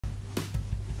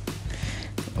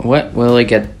What will I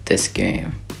get this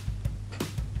game?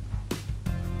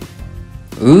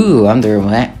 Ooh, I'm the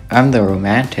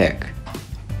romantic.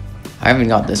 I haven't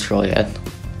got this role yet.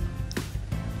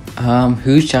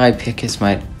 Who should I pick as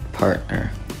my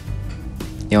partner?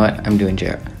 You know what? I'm doing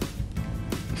Jared.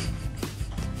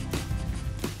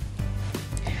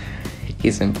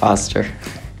 He's imposter.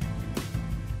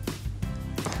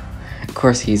 Of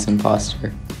course he's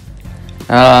imposter.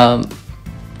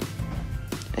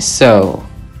 So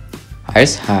I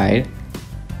just hide,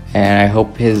 and I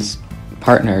hope his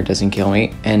partner doesn't kill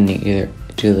me, and neither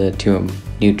do the two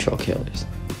neutral killers.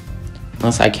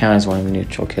 Unless I count as one of the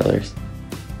neutral killers.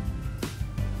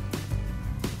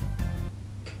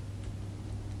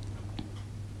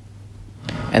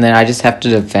 And then I just have to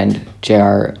defend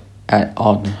JR at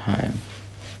all time.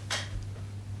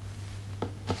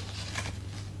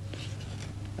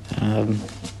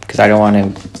 Because I don't want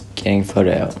him getting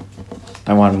photo out.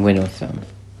 I want to win with them.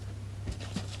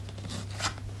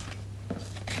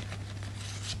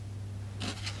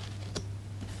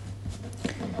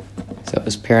 So it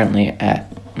was apparently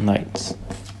at lights.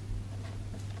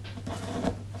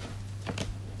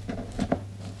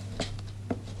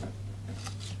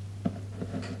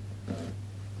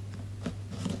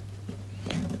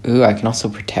 Ooh, I can also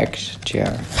protect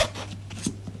JR.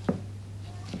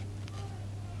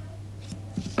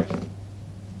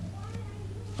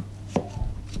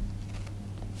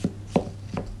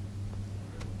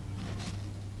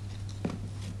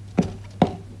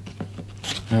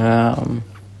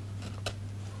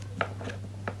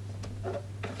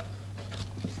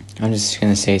 I'm just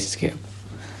gonna say skip.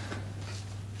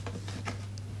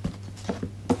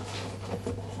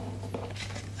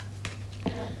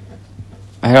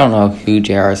 I don't know who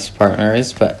JR's partner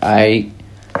is, but I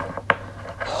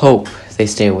hope they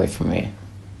stay away from me.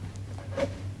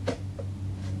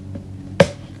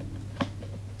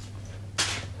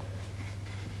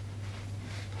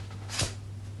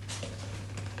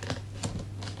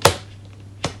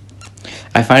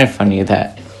 I find it funny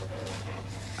that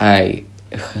I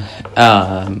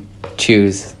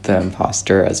choose the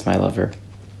imposter as my lover.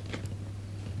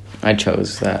 I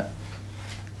chose that.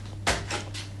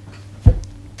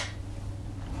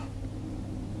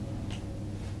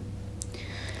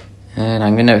 And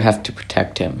I'm gonna have to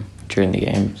protect him during the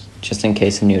games, just in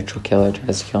case a neutral killer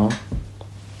tries to kill him.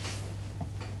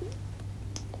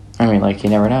 I mean, like, you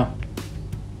never know.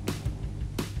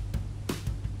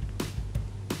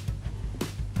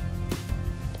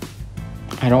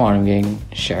 I don't want him getting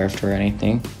sheriffed or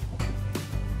anything.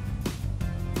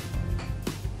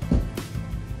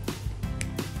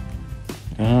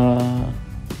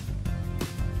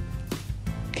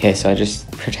 Okay, so I just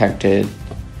protected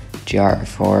GR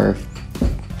for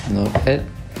a little bit.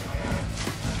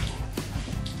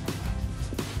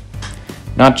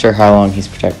 Not sure how long he's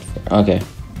protected for. Okay.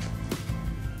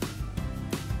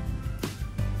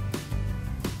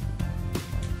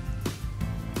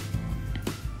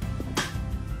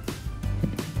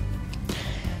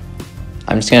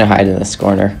 I'm just gonna hide in this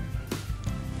corner.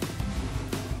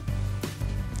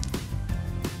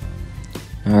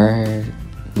 Or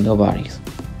no bodies.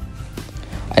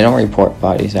 I don't report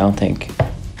bodies, I don't think.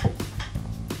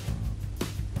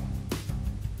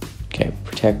 Okay,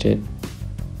 protected.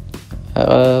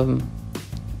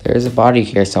 There's a body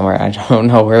here somewhere. I don't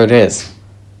know where it is.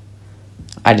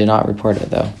 I did not report it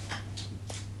though.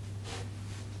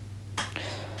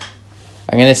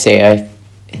 I'm gonna say I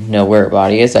know where a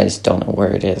body is, I just don't know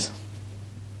where it is.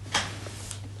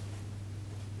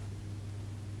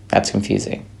 That's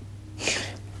confusing.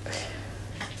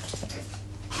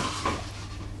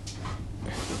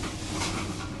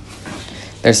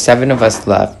 There's 7 of us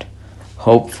left.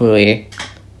 Hopefully,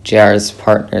 JR's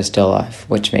partner is still alive,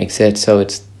 which makes it so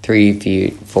it's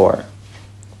 3v4.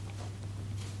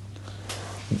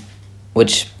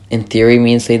 Which, in theory,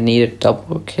 means they need a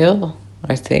double kill,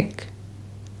 I think.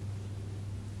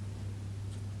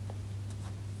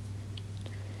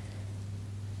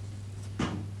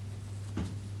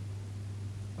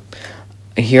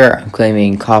 Here, I'm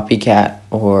claiming copycat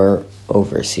or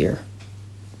overseer.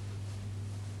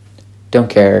 Don't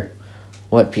care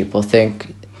what people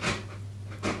think,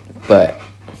 but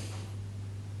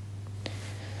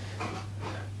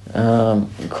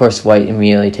of course white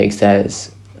immediately takes that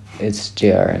as it's JR,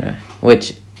 and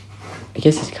which I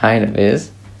guess it kind of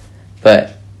is,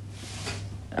 but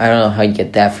I don't know how you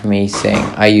get that from me saying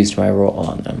I used my role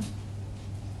on them.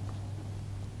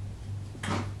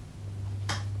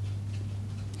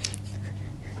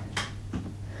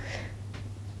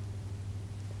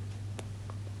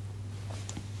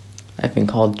 I've been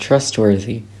called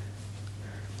trustworthy.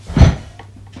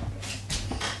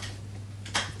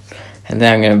 And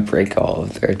then I'm going to break all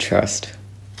of their trust.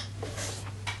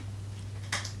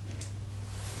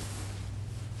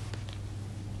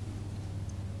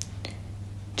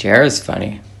 JR is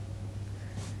funny.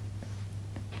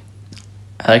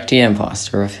 I like the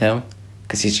imposter of him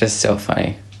because he's just so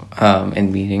funny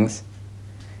in meetings,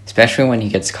 especially when he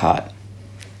gets caught.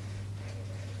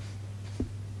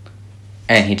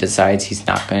 And he decides he's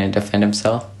not going to defend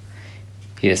himself.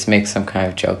 He just makes some kind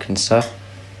of joke and stuff.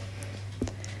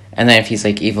 And then if he's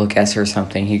like evil guest or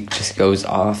something, he just goes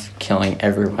off killing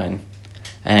everyone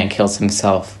and then kills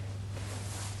himself.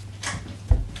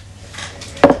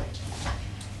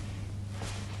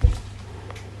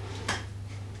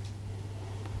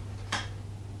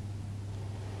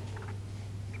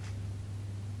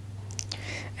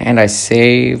 And I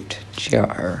saved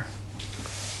JR.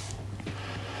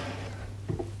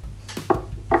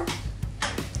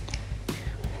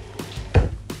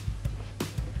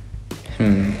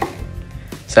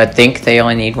 So I think they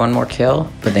only need one more kill,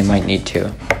 but they might need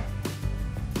two.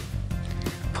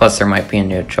 Plus there might be a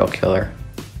neutral killer.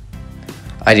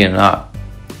 I do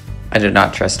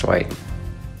not trust White.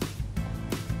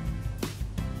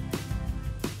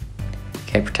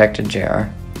 Okay, protected JR.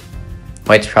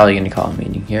 White's probably going to call a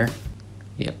meeting here.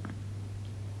 Yep.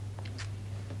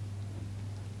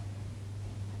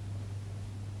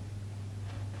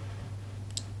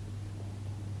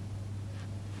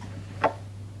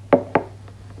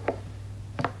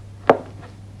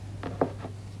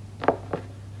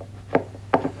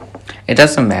 It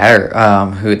doesn't matter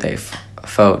who they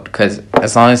vote, because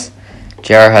as long as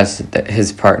JR has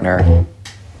his partner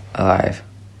alive,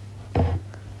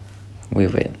 we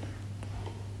win.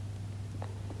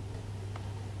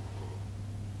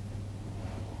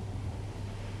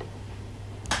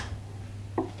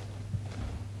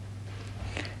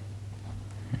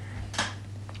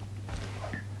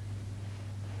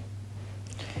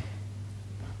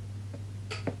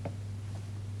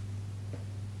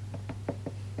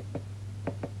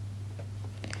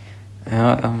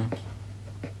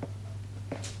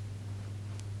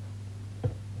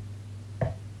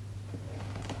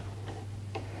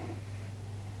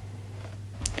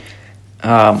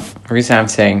 The reason I'm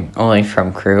saying only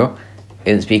from crew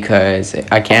is because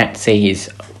I can't say he's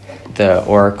the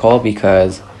Oracle,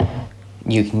 because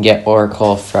you can get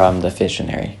Oracle from the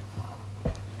Visionary.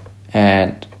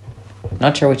 And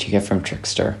not sure what you get from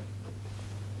Trickster.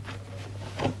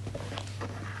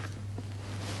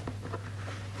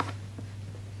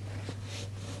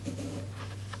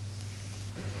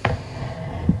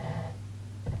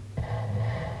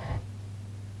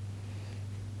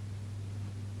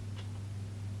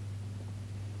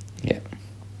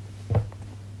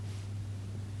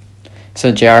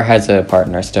 So JR has a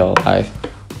partner still alive.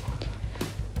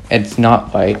 It's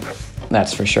not White,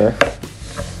 that's for sure.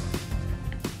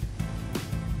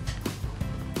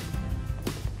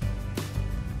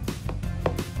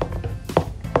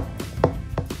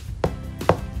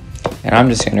 And I'm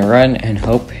just gonna run and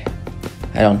hope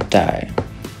I don't die.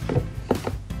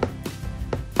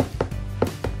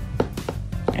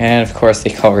 And of course they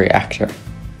call reactor.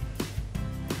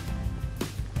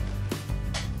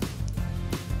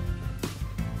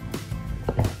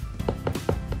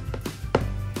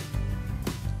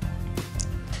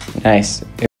 Nice.